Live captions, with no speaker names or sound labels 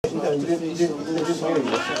Right,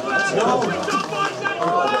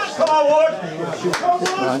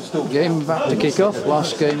 game back to kick off,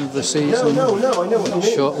 last game of the season.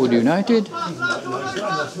 Shortwood United.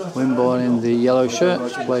 Wimborne in the yellow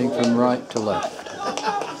shirts, playing from right to left.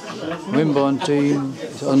 Wimborne team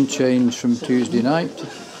is unchanged from Tuesday night.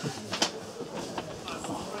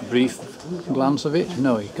 Brief glance of it.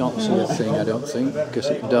 No, you can't see a thing, I don't think, because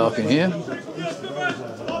it's dark in here.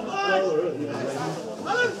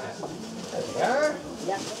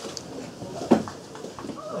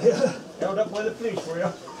 Held up by the police for you.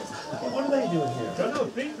 What are they doing here? I don't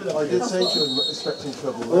know, I did say to him, expecting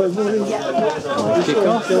trouble. Kick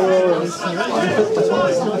off.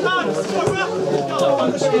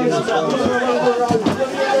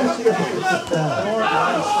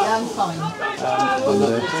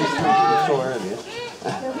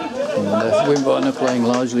 And Wimborne are playing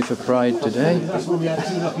largely for pride today.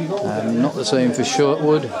 Not the same for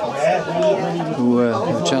Shortwood, who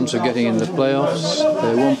have a chance of getting in the playoffs.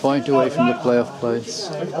 They're 1 point away from the playoff place,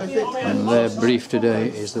 and their brief today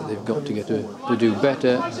is that they've got to get to do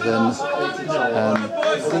better than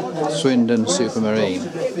Swindon Supermarine.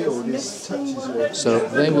 So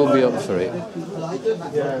they will be up for it.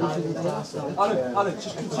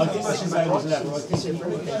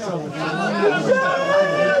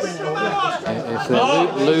 If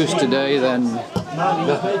they lose today, then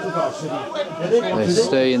they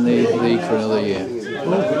stay in the league for another year.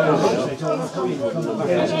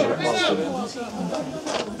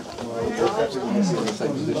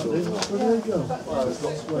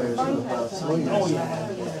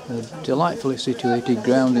 A delightfully situated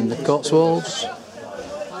ground in the Cotswolds.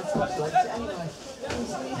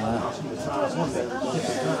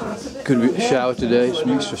 Could be a shower today, it's a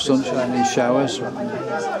mixture of sunshine and showers.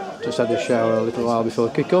 Just had a shower a little while before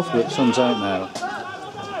kick-off, but the sun's out now.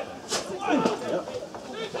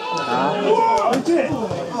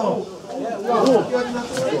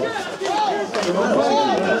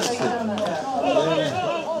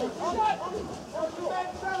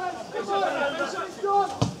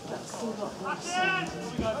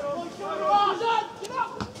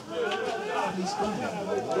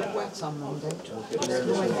 On Monday.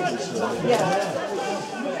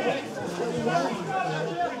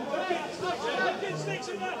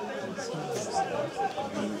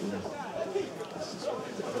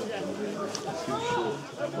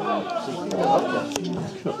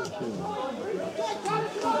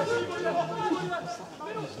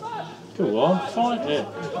 Go on, fight it.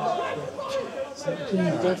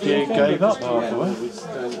 You gave up halfway.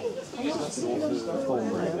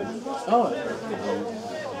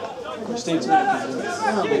 Christine's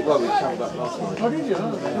well, we travelled up last night. Oh, did you?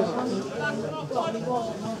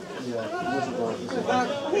 Yeah, it wasn't like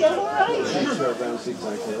this. Around 6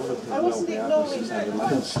 o'clock. I wasn't ignoring you.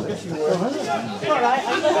 Alright,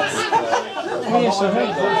 yes, I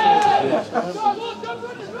heard that.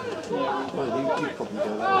 Well, you probably go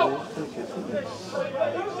that way.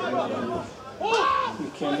 You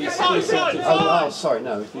can be oh, sorry,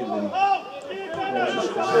 no, if you've been...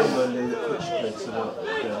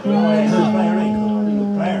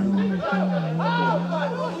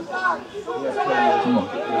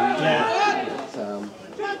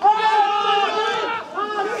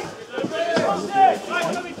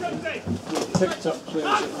 Picked up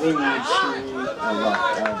players at Ringwood.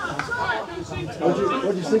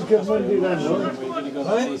 What do you think of Monday then, Lord?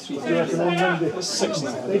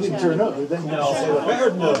 They didn't turn up, did they? No, they were better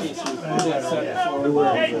than us.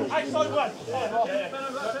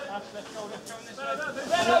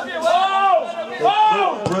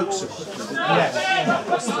 Brooks. Yes,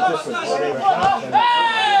 that's the difference.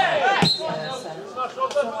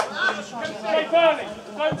 Hey, Barney,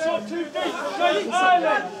 don't talk too deep. Go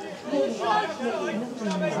Ireland.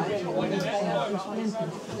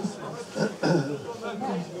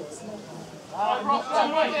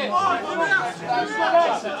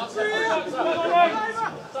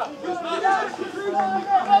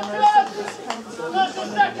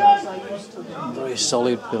 Very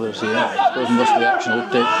solid pillars here. I suppose most of the action will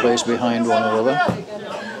take place behind one another.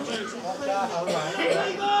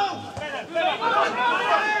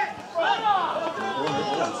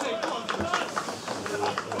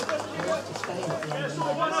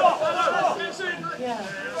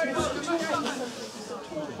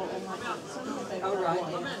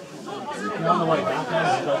 You're on the way back.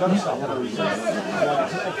 Don't stop.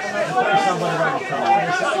 Somebody around the car.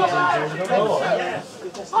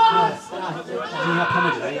 You're not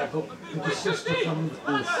coming today, yeah, but with your sister from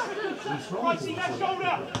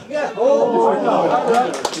yeah. Oh,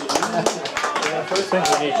 I think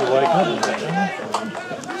we need to wake up.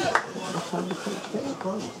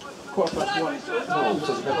 1:15. No,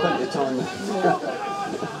 so we've got plenty of time.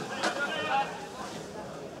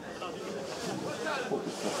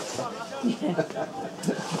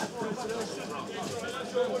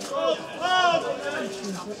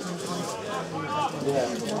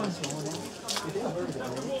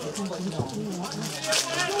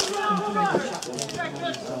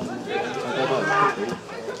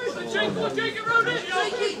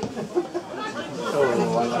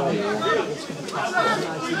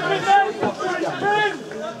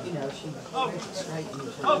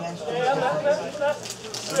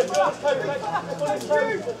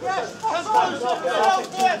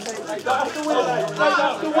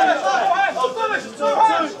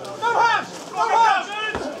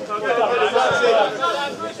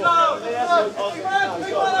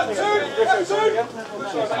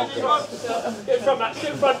 Get from that,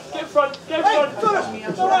 get front, get front, get front.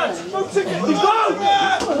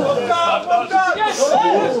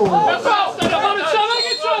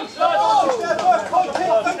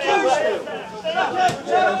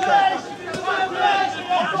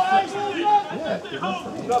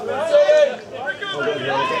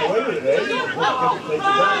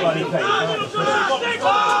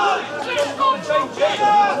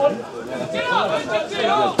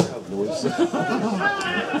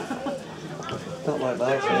 Not like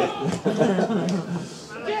that,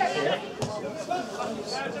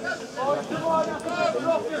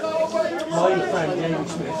 My friend David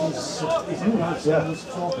Smith is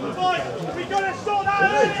talking about We gotta sort that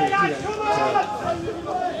out, come on!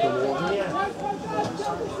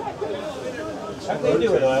 how can they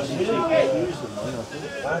do it?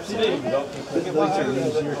 Absolutely.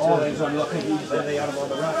 Always unlucky. They had them on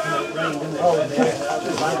the rack and it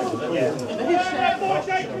rained, didn't it? That's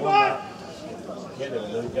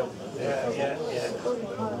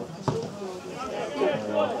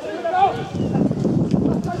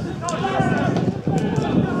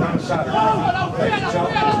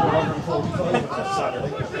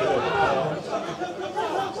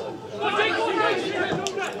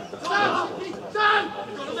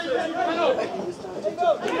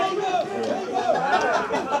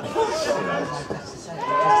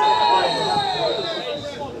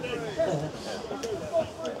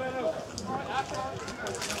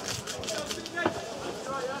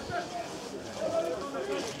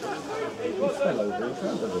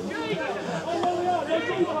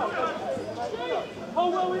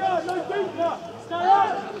Hold where we are, no deeper! Stay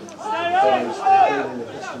up! Stay up!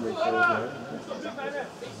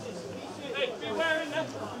 Hey, beware in there!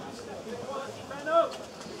 Stand up!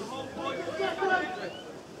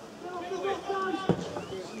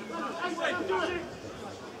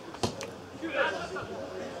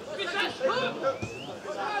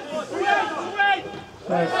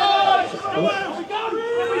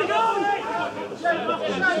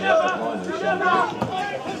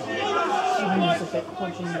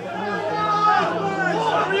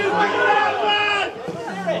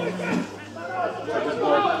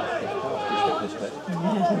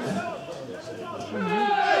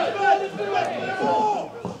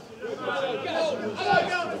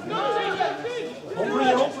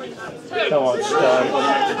 Come on, Stan.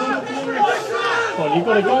 Come on, you've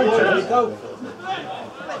got to go, Charlie. Go.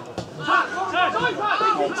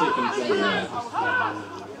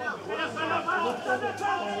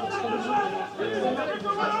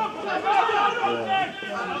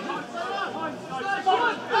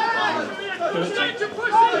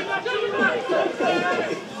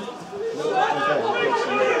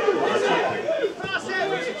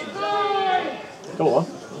 Go on.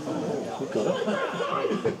 You've got it.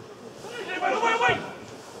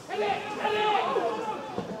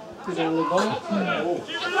 Is it on the ball?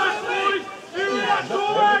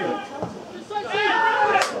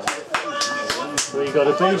 What you got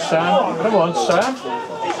to do, Sam? Come on, Sam.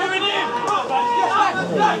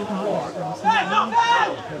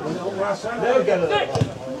 They'll get it.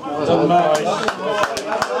 Oh, nice.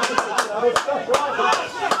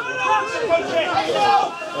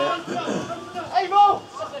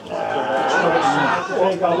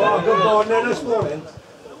 Good ball there this morning.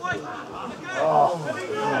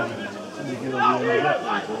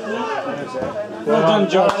 Well done,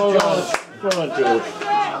 George. Well done, George.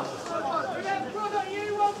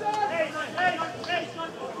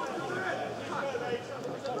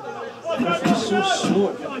 He's so slow.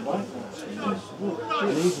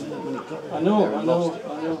 I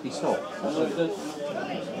know. He stopped. I know he did.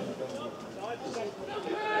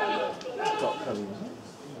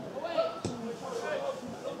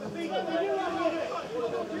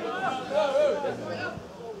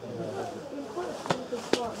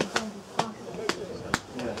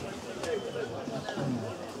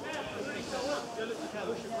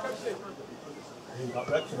 You got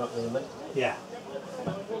Wrexham up there, mate? Yeah.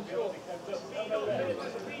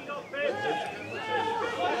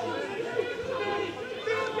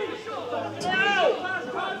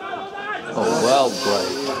 Oh, well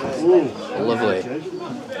played. Lovely.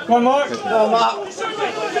 Come on, Mark. Come on, Mark.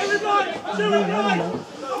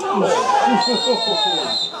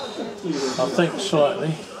 I think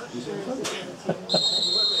slightly.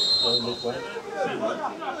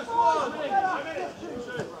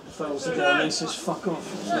 Fails to get a message, fuck off.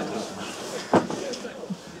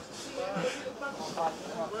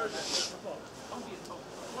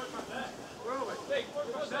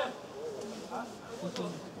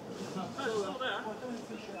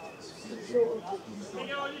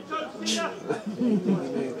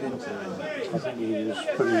 I think he was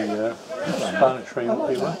pretty explanatory what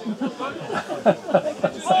he was.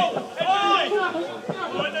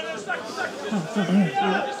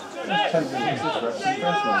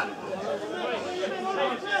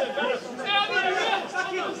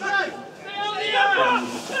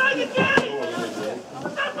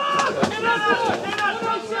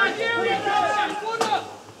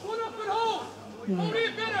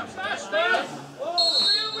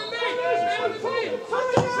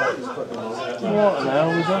 What an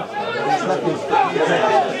hour was that?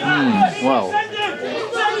 Well,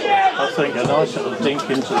 I think a nice little dink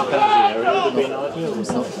into the penalty area would have been ideal.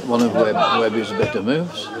 one of Webby's better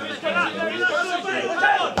moves.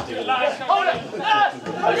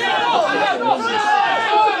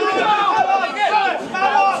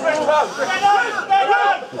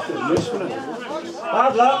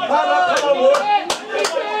 Hard luck, come on, Wood.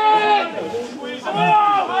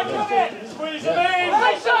 Squeeze him in!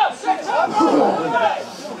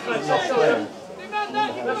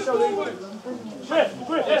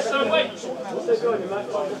 Yes, sir, wait!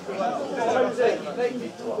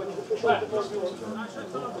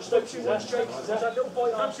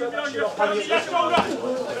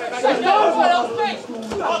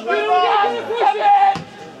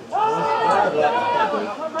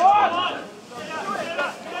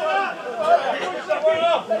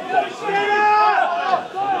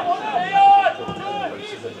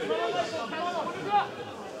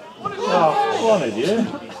 Oh, wanted you.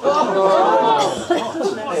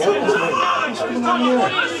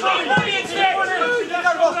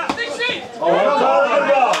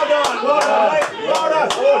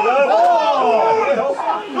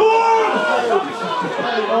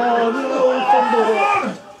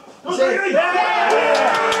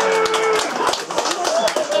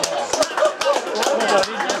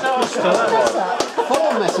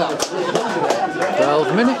 Follow mess up.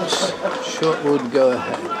 12 minutes. Shortwood go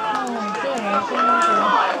ahead.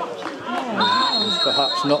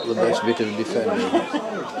 Perhaps not the best bit of defending.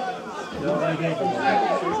 I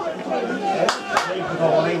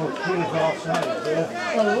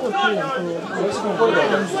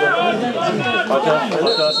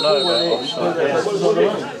don't know about offside.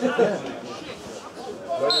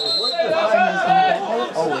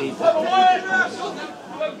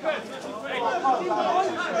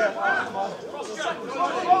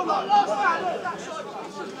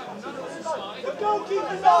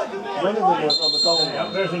 One of them was on the goal.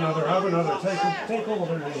 There's another, have another. Take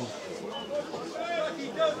over me.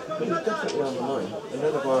 But he's definitely on the line. And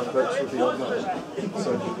none of our votes would be on line.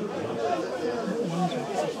 So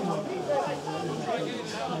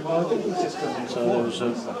I think he's just going to So there was a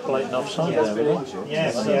blatant offside there, really.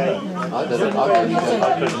 Yes, yeah. I couldn't I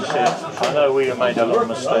couldn't see it. I know we made a lot of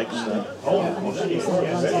mistakes there.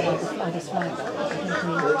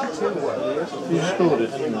 You scored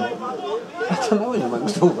it, didn't you? I don't know in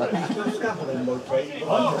amongst all that. Did you get the number?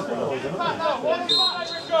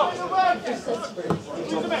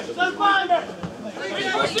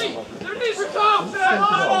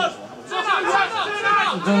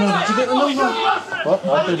 What? I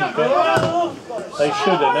didn't get it. They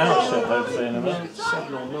should announce it, hopefully, in a minute.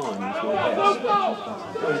 7 or 9 is what it is.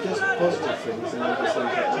 But he does positive things and then just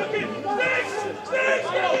like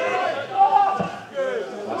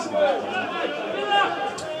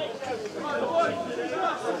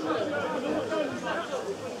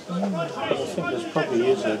But I think there probably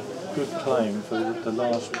is a good claim for the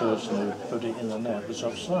last person who put it in the net was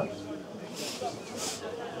offside.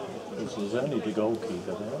 Because there's only the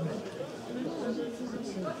goalkeeper there, isn't it?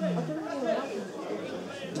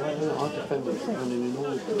 I defended running in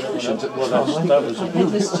all directions at Well, that was a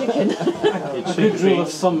Headless chicken. It A good seemed to rule be. of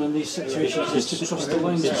thumb in these situations is to trust the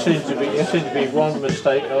lines. It seemed to be one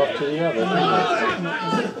mistake after the other,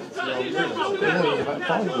 didn't about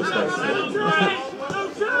 5 mistakes.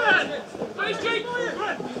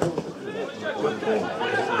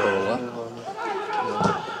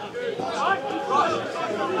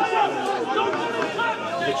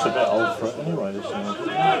 looks a bit old for it anyway, this one.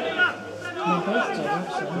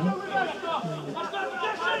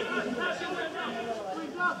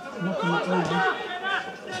 Knocking it down.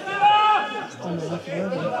 It's done enough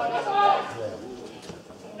already.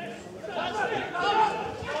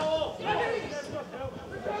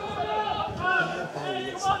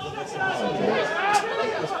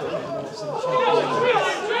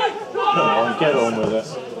 Come on, get on with it.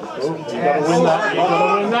 Oh, you've got to win that, you've got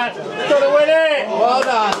to win that! You've got to win it! Well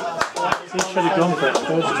done! He should have gone for it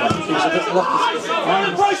first time. He was a bit lucky. I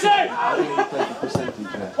only played the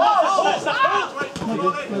percentage there.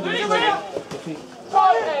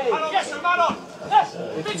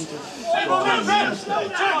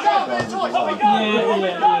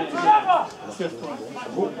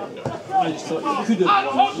 I just thought you could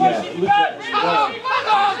have won. Yeah, look at it.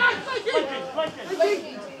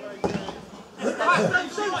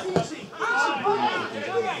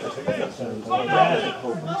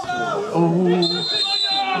 Oh,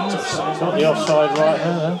 got the offside right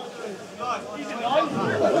there.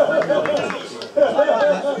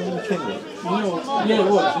 Yeah, it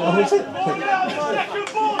was.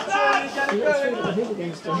 You got three little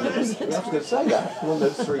hooligans doing it, wasn't it? I was going to say that. One of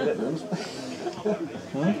those three little ones.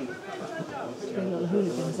 Three little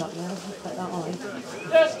hooligans up there, look at that eye.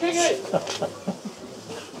 Yes, kick it!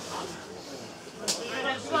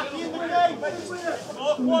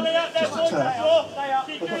 Quality out there, boys. Stay up.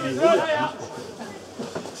 Keep doing it. Stay up.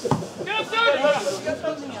 Get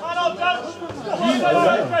up, man up, coach.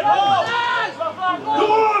 Go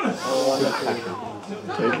on!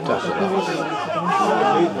 Good tackle.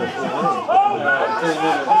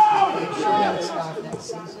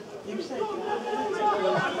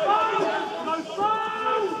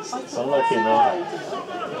 Unlucky man.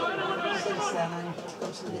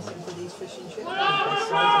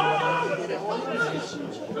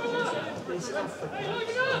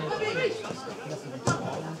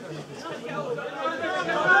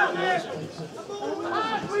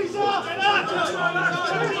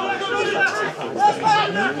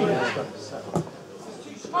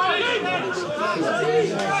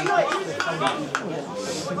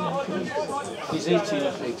 He's 18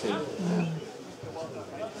 off 18.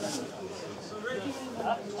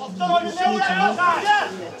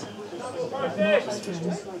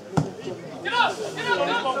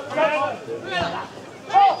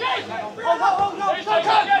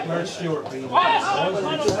 Where's Stuart been?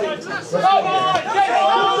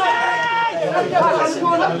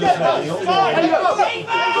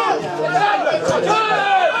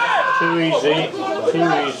 Too easy, too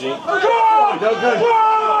easy.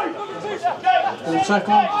 Full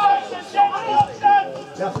tackle.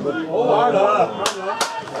 Oh, hard up.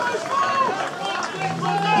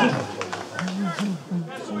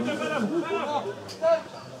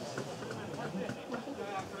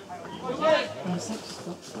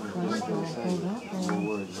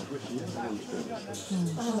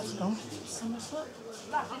 That's gone. Somerset.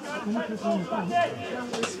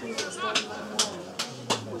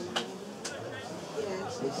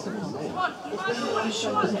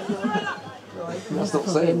 That's not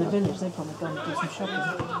Probably saying in the that. village, they've probably gone to do some shopping.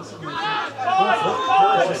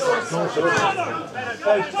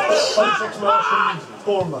 Six march from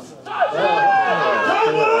Bournemouth.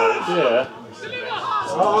 Yeah.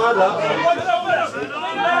 Oh, hard up.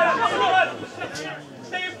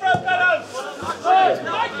 Stay in front, fellas.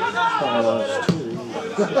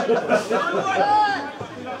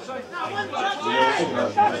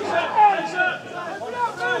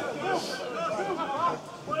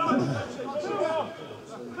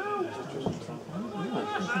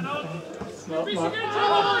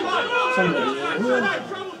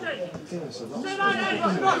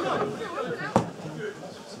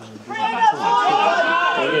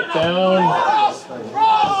 Bring it down.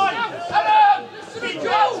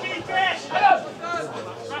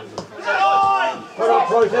 Put up,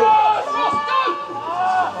 Rosie.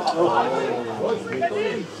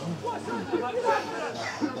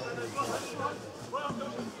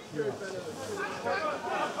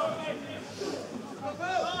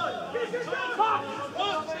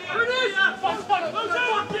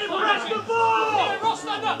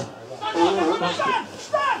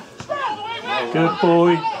 Good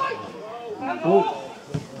boy. Oh,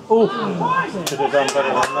 oh, should have done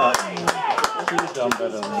better than that. Should have done better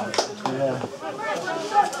than that. Yeah.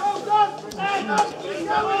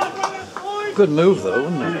 Good move though,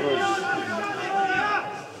 wasn't it?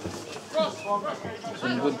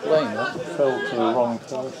 Some good playing that. Fell to the wrong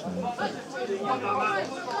person.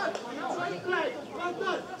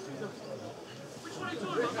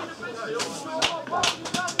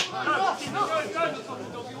 Go!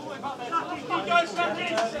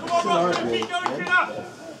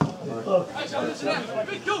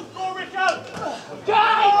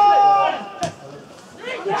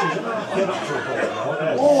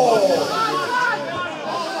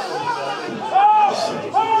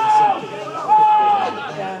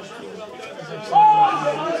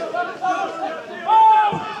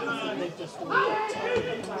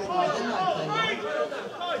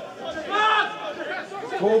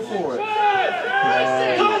 Go for it.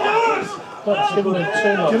 But give them too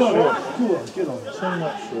much Get on, room. get on. Too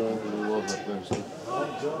much room.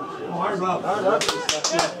 Arm up. Arm up.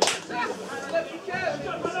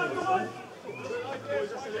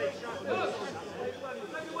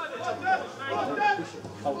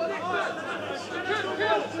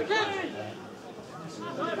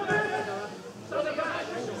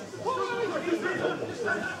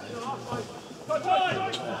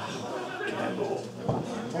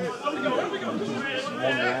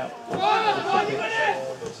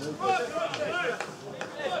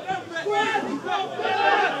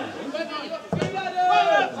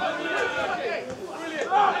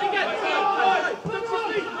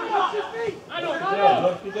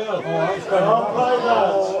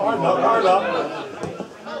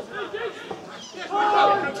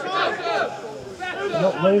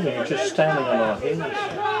 Not moving, you're just standing on our heels.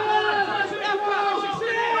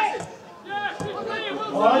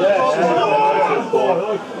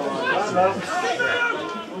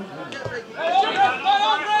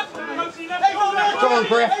 Go on,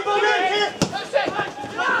 Griff.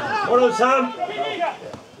 Well done, Sam.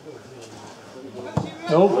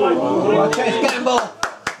 No. Okay, it's getting ball.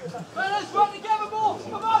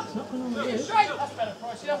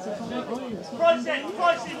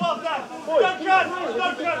 Pricey, well done. Duncan,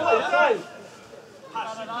 well done.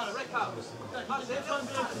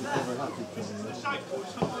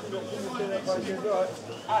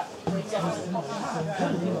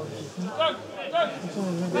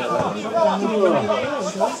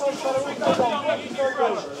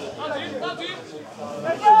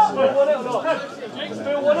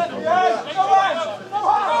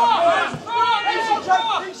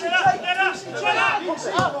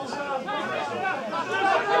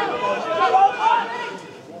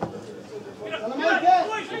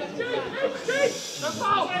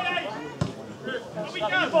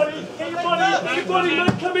 Everybody,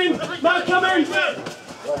 man, come in! Man, come in!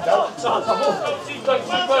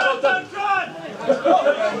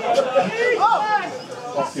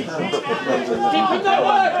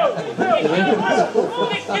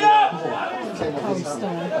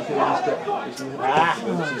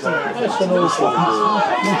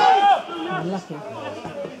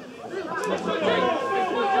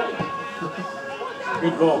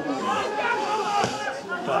 Good ball.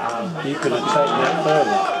 You could have taken it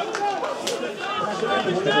further.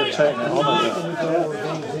 You could have taken it on a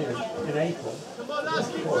bit. In April.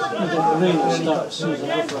 The rain will start as soon as I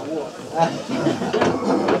go for a walk.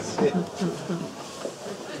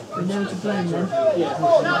 We know to blame them.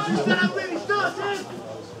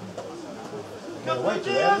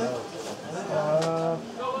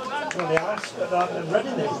 Well, they are, but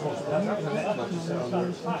Reading is supposed to be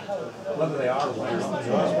whether they are or not.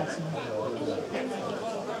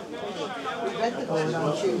 Read the board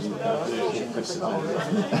on Tuesday. I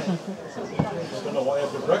don't know what you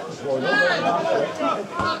have for breakfast for.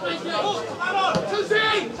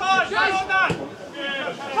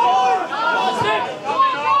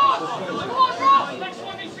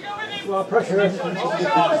 Well, pressure.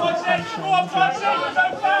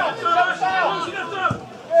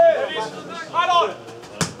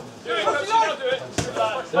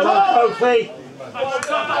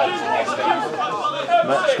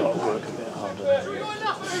 Matt's got to work a bit harder.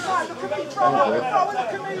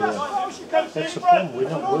 That's the problem, we're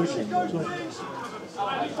not working at all.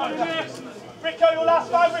 Rico, your last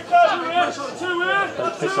five, Rico! Two here! They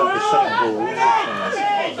pick up the second ball all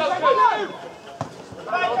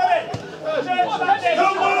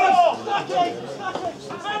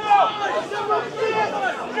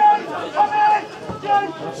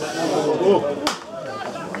the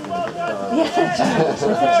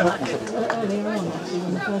Earlier on, actually,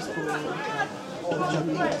 when the first ball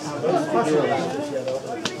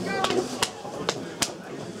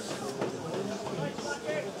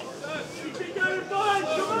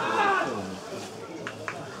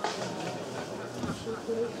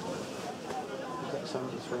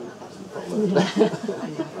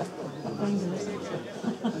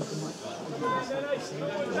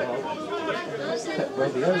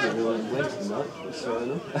Radio's everyone Wednesday night. That's fair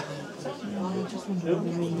enough. I just wonder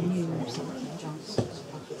whether they knew something, Johnson.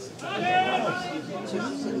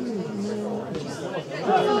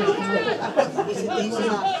 he was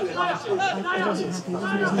after it last week. I wasn't happy, it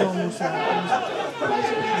wasn't his normal shirt. I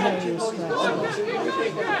know he was stressed.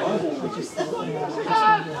 We just thought, you know,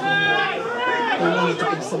 we wanted to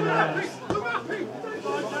be somewhere else.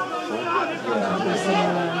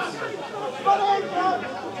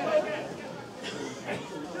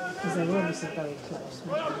 Because they were obviously very close.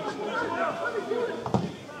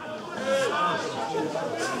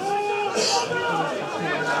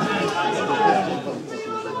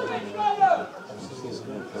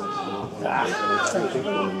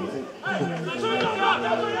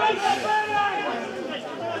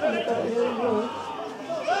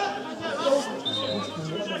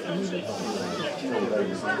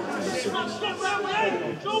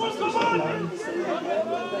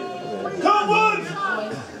 Come on!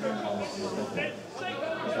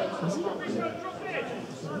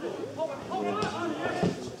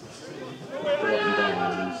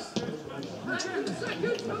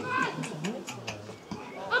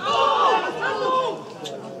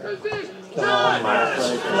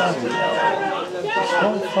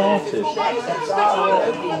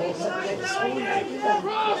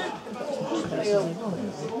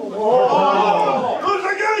 Good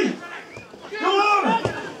again! Go on!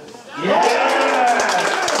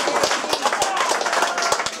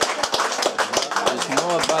 There's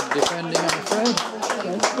more bad defending, I'm afraid.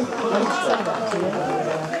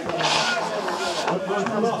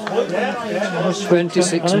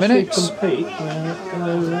 26 minutes. Compete,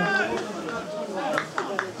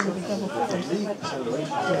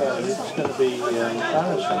 it's going to be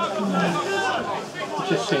embarrassing. It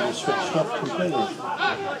just seems switched off completely.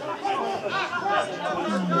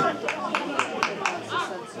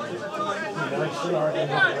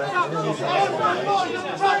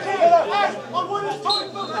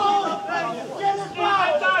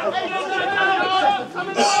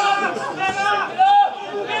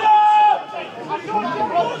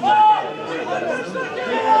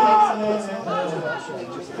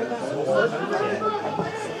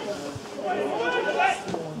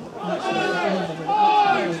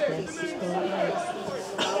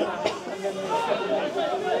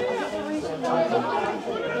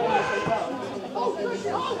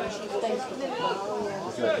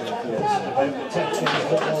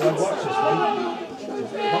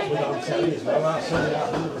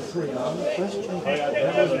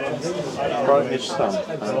 Broke his thumb.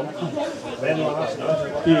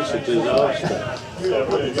 He's a disaster.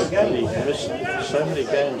 And he missed so many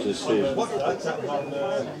games this season.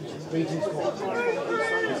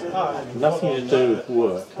 Nothing to do with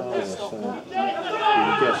work either, so you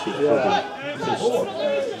guess he's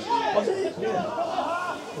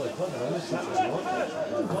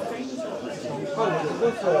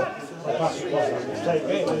probably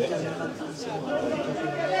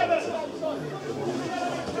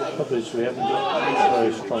probably is we haven't got a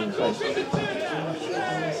very strong face.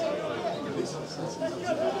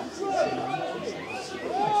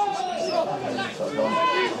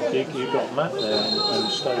 You got Matt there and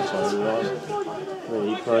Stoto who are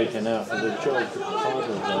really breaking out for the job. Either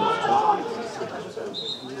of those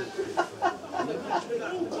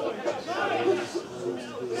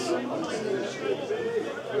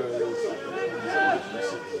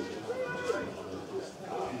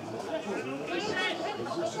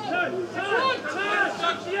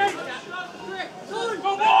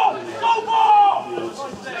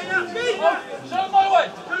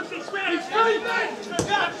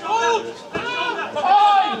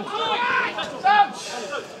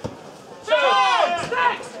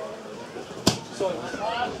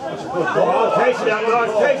Take it up,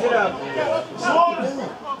 guys, take it up.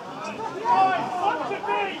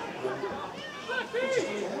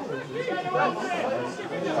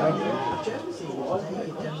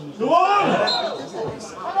 Go on!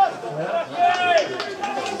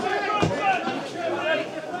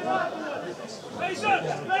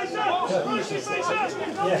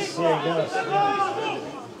 Yes, yeah, he does.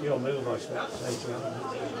 Your move, I expect.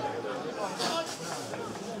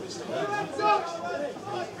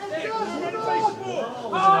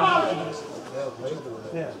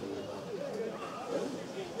 Yeah.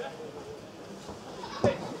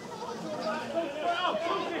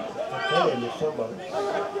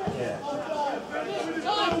 Yeah.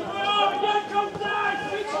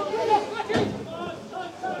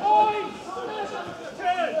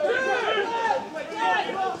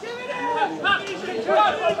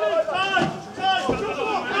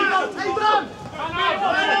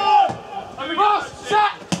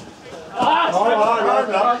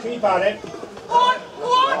 Keep at it.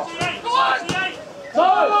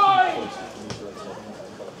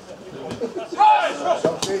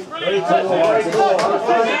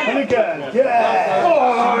 And again. Yeah.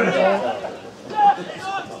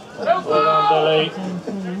 Well done, Billy.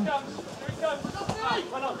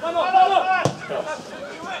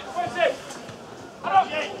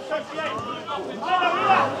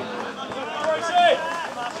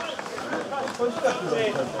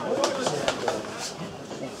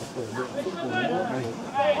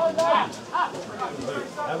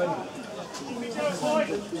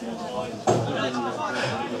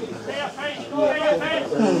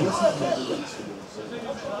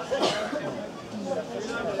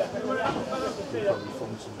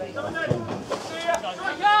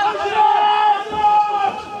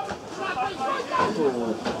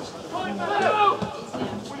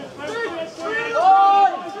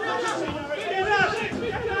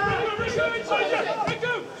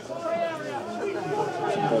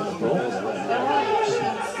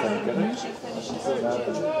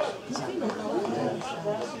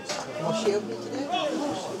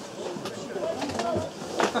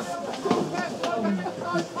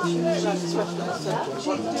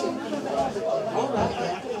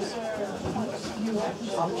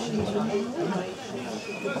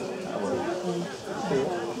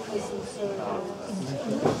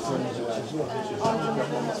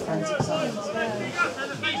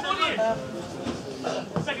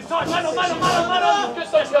 Second time, man on. Good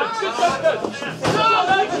stuff, good.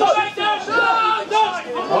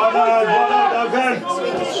 Well done, okay.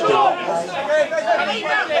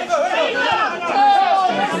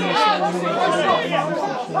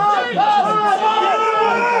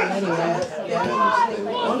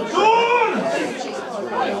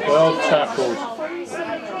 Well tackled.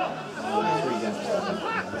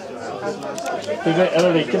 Give it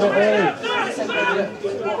early,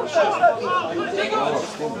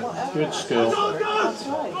 Good skill.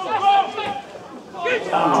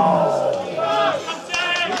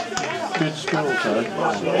 Good skill, though.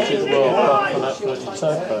 Did well apart from that bloody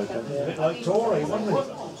toe poker. A bit like Tory, wasn't he?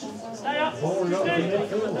 Boring up the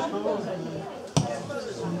midfield.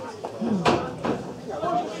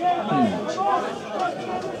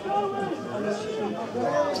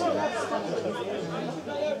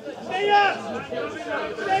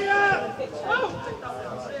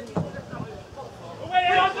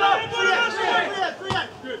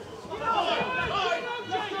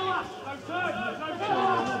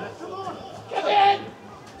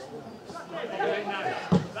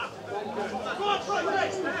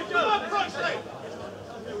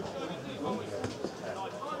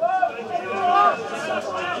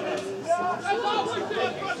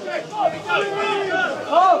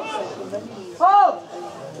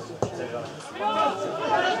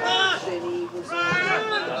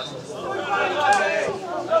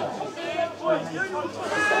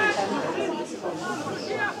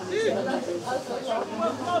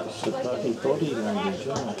 It's a bloody body language,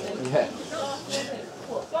 isn't it? Yeah.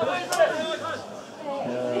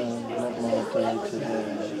 Not my day today.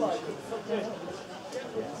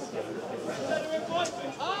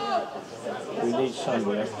 We need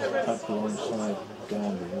somebody up alongside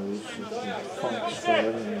Gandhi who's funk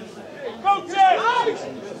square, isn't he? Go, Jay!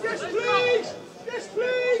 Yes, please! Yes,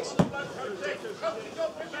 please!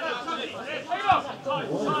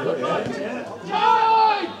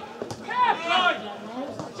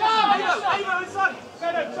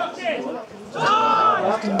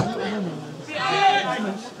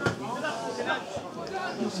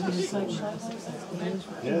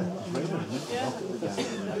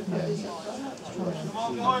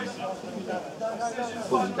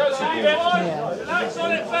 Relax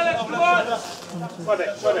on it, fellas, come on! Run it.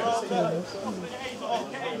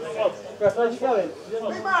 Where's you going?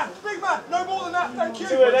 Big man, no more than that, thank you!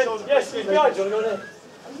 Yes, he's behind, do you want to go there?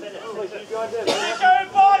 Keep going,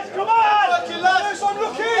 boys, come on! Lads, I'm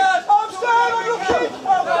looking! I'm staying, I'm looking!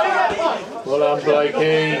 Well done,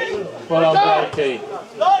 Blakey. Well done, Blakey.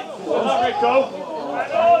 Well done, Rico.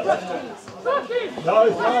 No,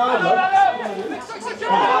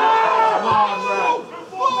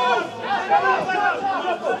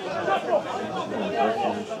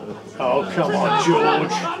 Oh, come on,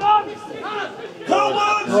 George. Come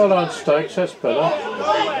on! Well done, Stokes. That's better.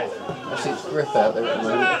 That's its grip out there at the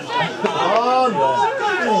moment.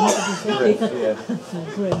 Grip, yeah.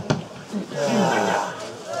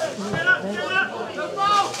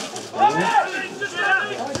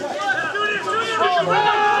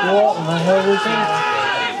 What in the hell is that?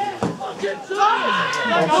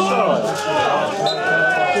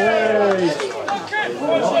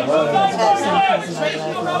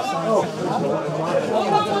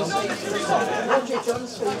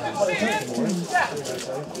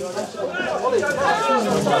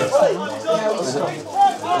 Rico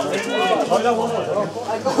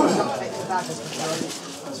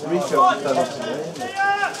fell off today.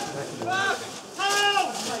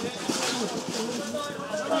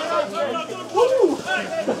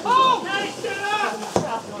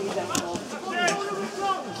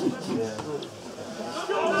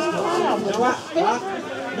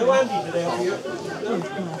 No Andy today off you.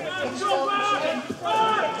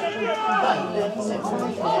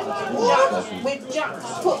 With Jack's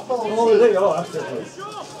football team. Oh, they are after it. They've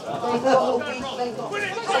got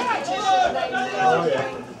competition. Oh, yeah.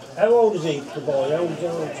 How old is he, the boy? How old is he?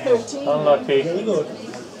 13. Unlucky. Very good.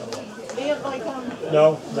 He ain't like Andrew.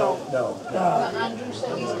 No. And Andrew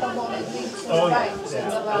said he's come on and leaps and Oh, bounds in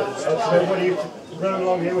the last That's 12. when you run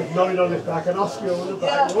along here with 9 on his back and Oscar on the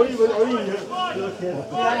back. What are you looking?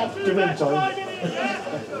 Give him time.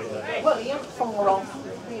 Well, he ain't far off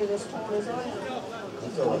being as tall as I am.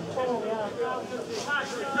 He's quite tall, yeah.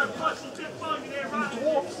 He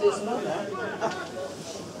dwarfs his mother.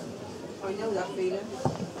 I know that feeling.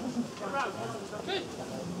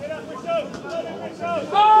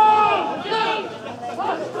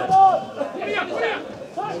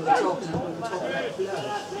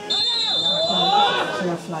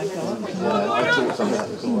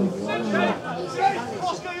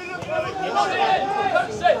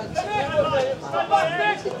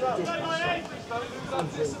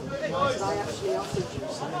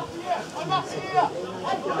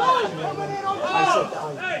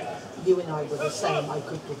 You and I were the same, I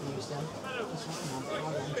could have used them.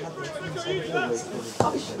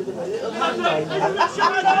 I should have been a little man.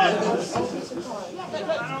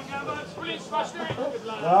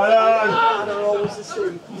 They're always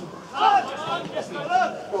asleep.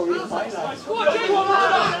 Or in my life.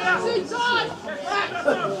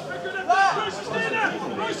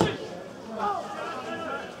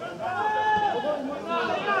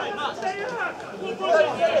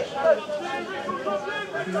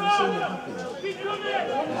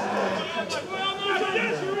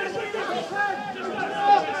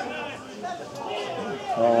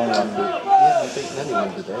 Oh, unlucky. He hasn't beaten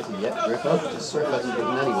anyone today, has he yet, Griff? Griff hasn't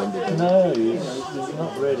beaten anyone today. No, he's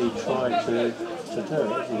not really tried to do it,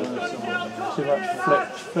 has he? Too much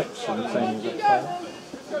flicks and things at play.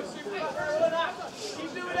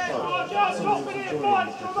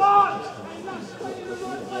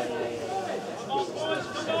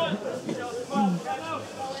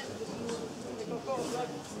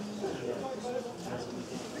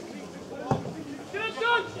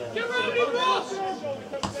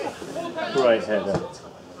 Great header.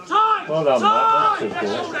 Well done, Matt.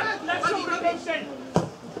 That's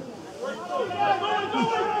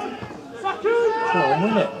good ball. Come on,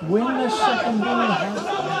 win it. Win the second ball.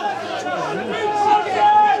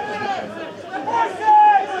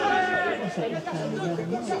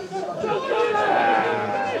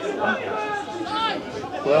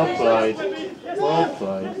 Well played. Well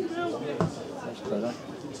played. That's better.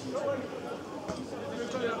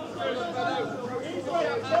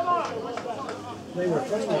 They were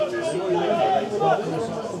playing it.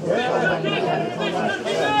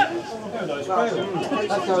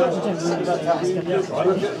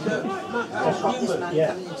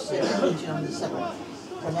 Yeah.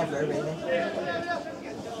 Whenever, really.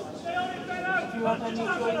 You want any joy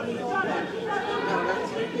with your no,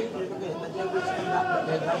 that's 3 people were good, but nobody's come back with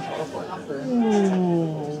their life off or nothing.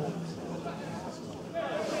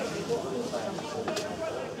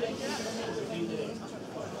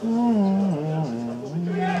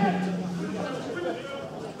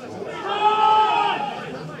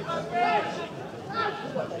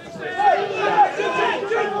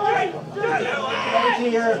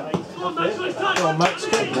 Come on, Max,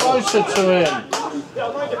 get closer to him.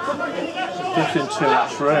 Gives him too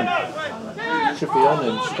much room. Should be on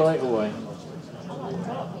him straight away.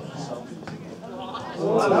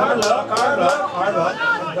 Hard luck.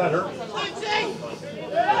 Better.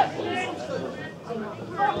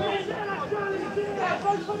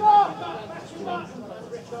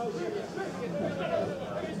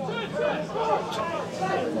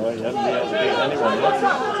 Right, you haven't been able to beat anyone yet.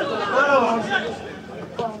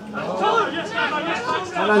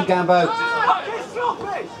 Hello, Gambo.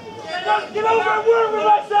 Get over and work with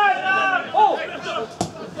my son! Oh!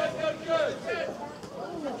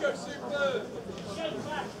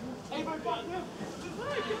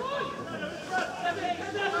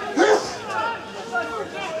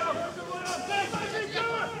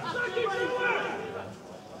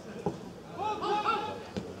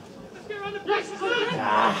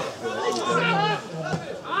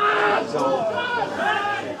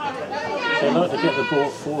 They like to get the ball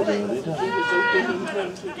forward early, don't they?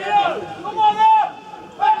 Come on up!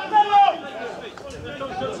 Back the middle!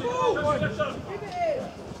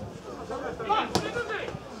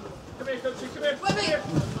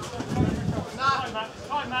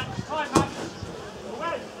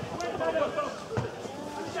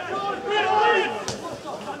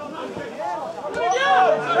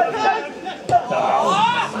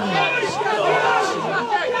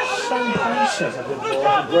 says a good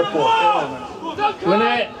ball. Good ball. Win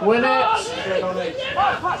it! Win it!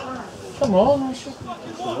 Come on.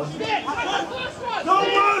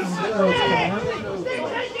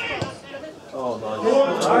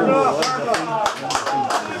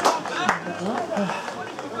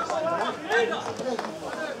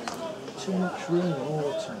 Too much room all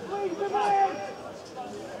the time.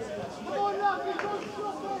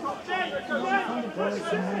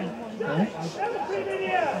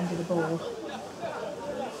 Under the ball.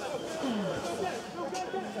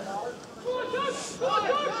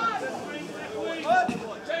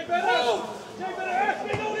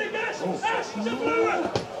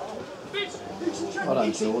 Well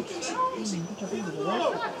done, George.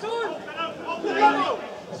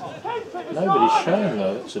 Nobody's shown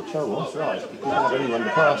though, that's a trouble. That's right. You can't have anyone to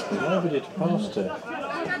pass to. Nobody to pass to.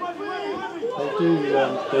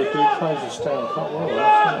 They do close us down quite well, isn't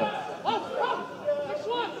it?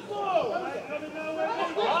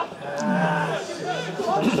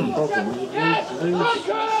 That's the problem. You lose.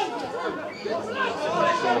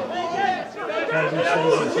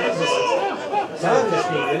 Just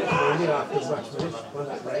need it, after the match minutes, when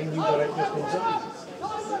that rain, you got it just inside.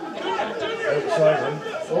 Outside him.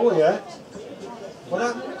 Oh, yeah.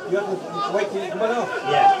 Well, you have to wait till it comes off.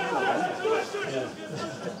 Yeah.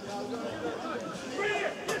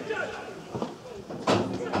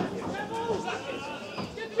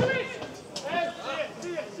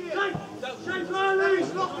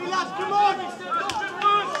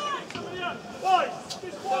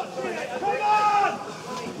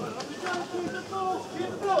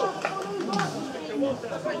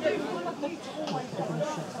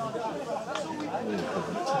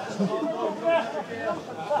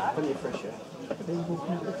 Plenty of pressure.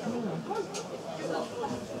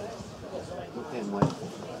 Look in, mate.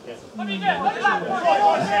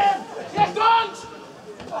 Yes, Grant!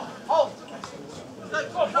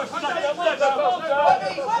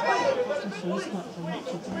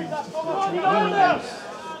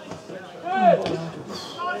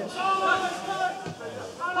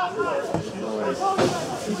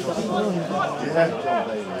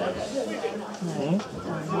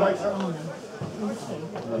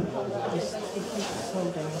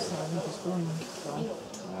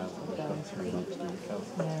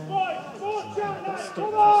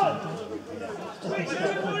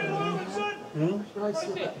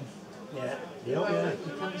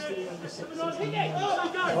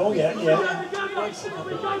 Oh, yeah.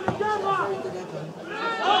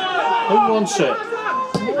 Who wants it?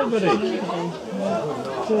 Nobody.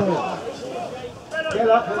 Get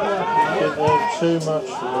up. Give them too much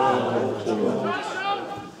room. Too much.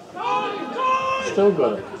 Still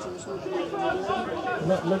got it.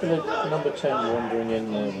 Look at the number 10 wandering in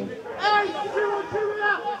there. Then.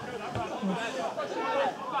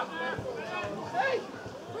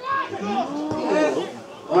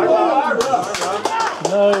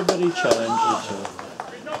 Nobody challenged each other.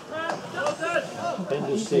 End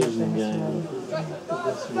of season game.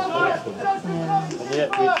 And yet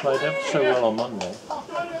we played ever so well on Monday.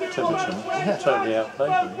 Tiverton totally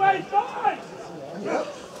outplayed them.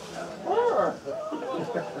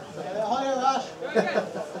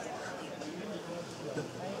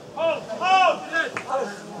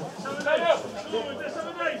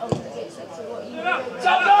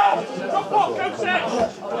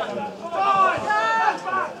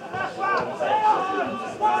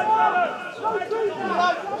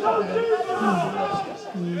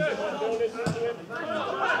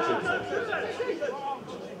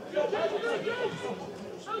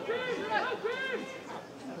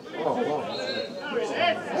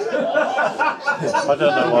 I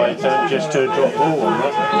don't know why he turned just to a drop ball on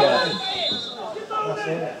that. That's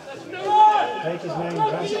it. Take his name,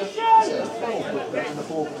 right? You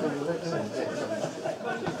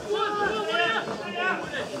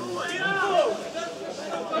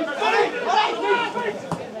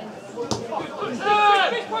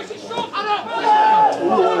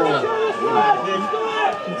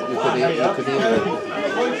could hear it.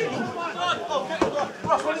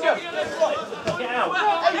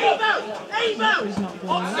 He's not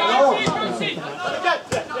playing.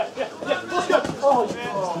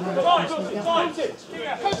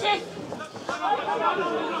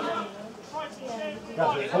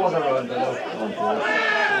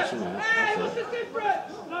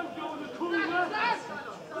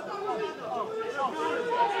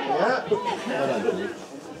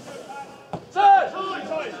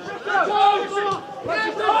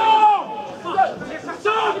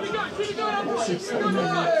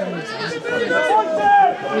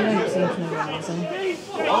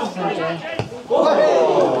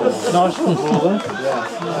 Nice one, ball then.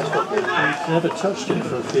 He's never touched it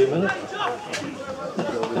for a few minutes.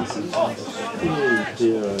 Oh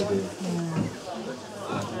dear, oh dear.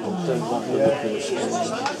 Don't like the look of the screen.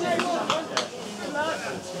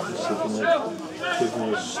 Give me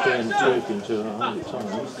a stern talking to 100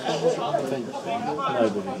 times.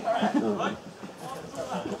 Nobody.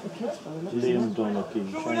 Liam Donaghy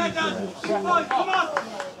changed the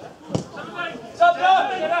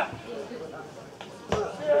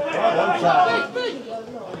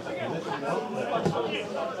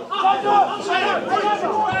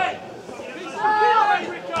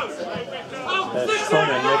they're strong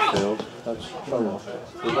in midfield, that's trouble.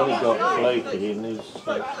 We've only got Blakey and he's...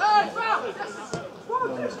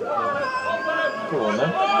 Go on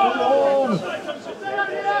then. Oh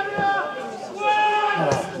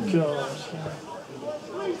God.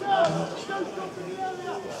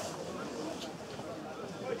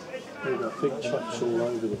 We've got big chops all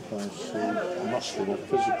over the place, so muscular,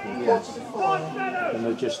 physical. And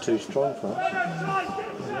they're just too strong for us.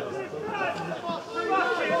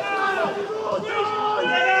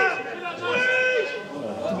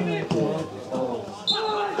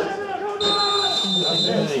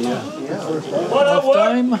 Half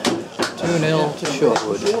time, 2-0 to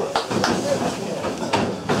Shortwood.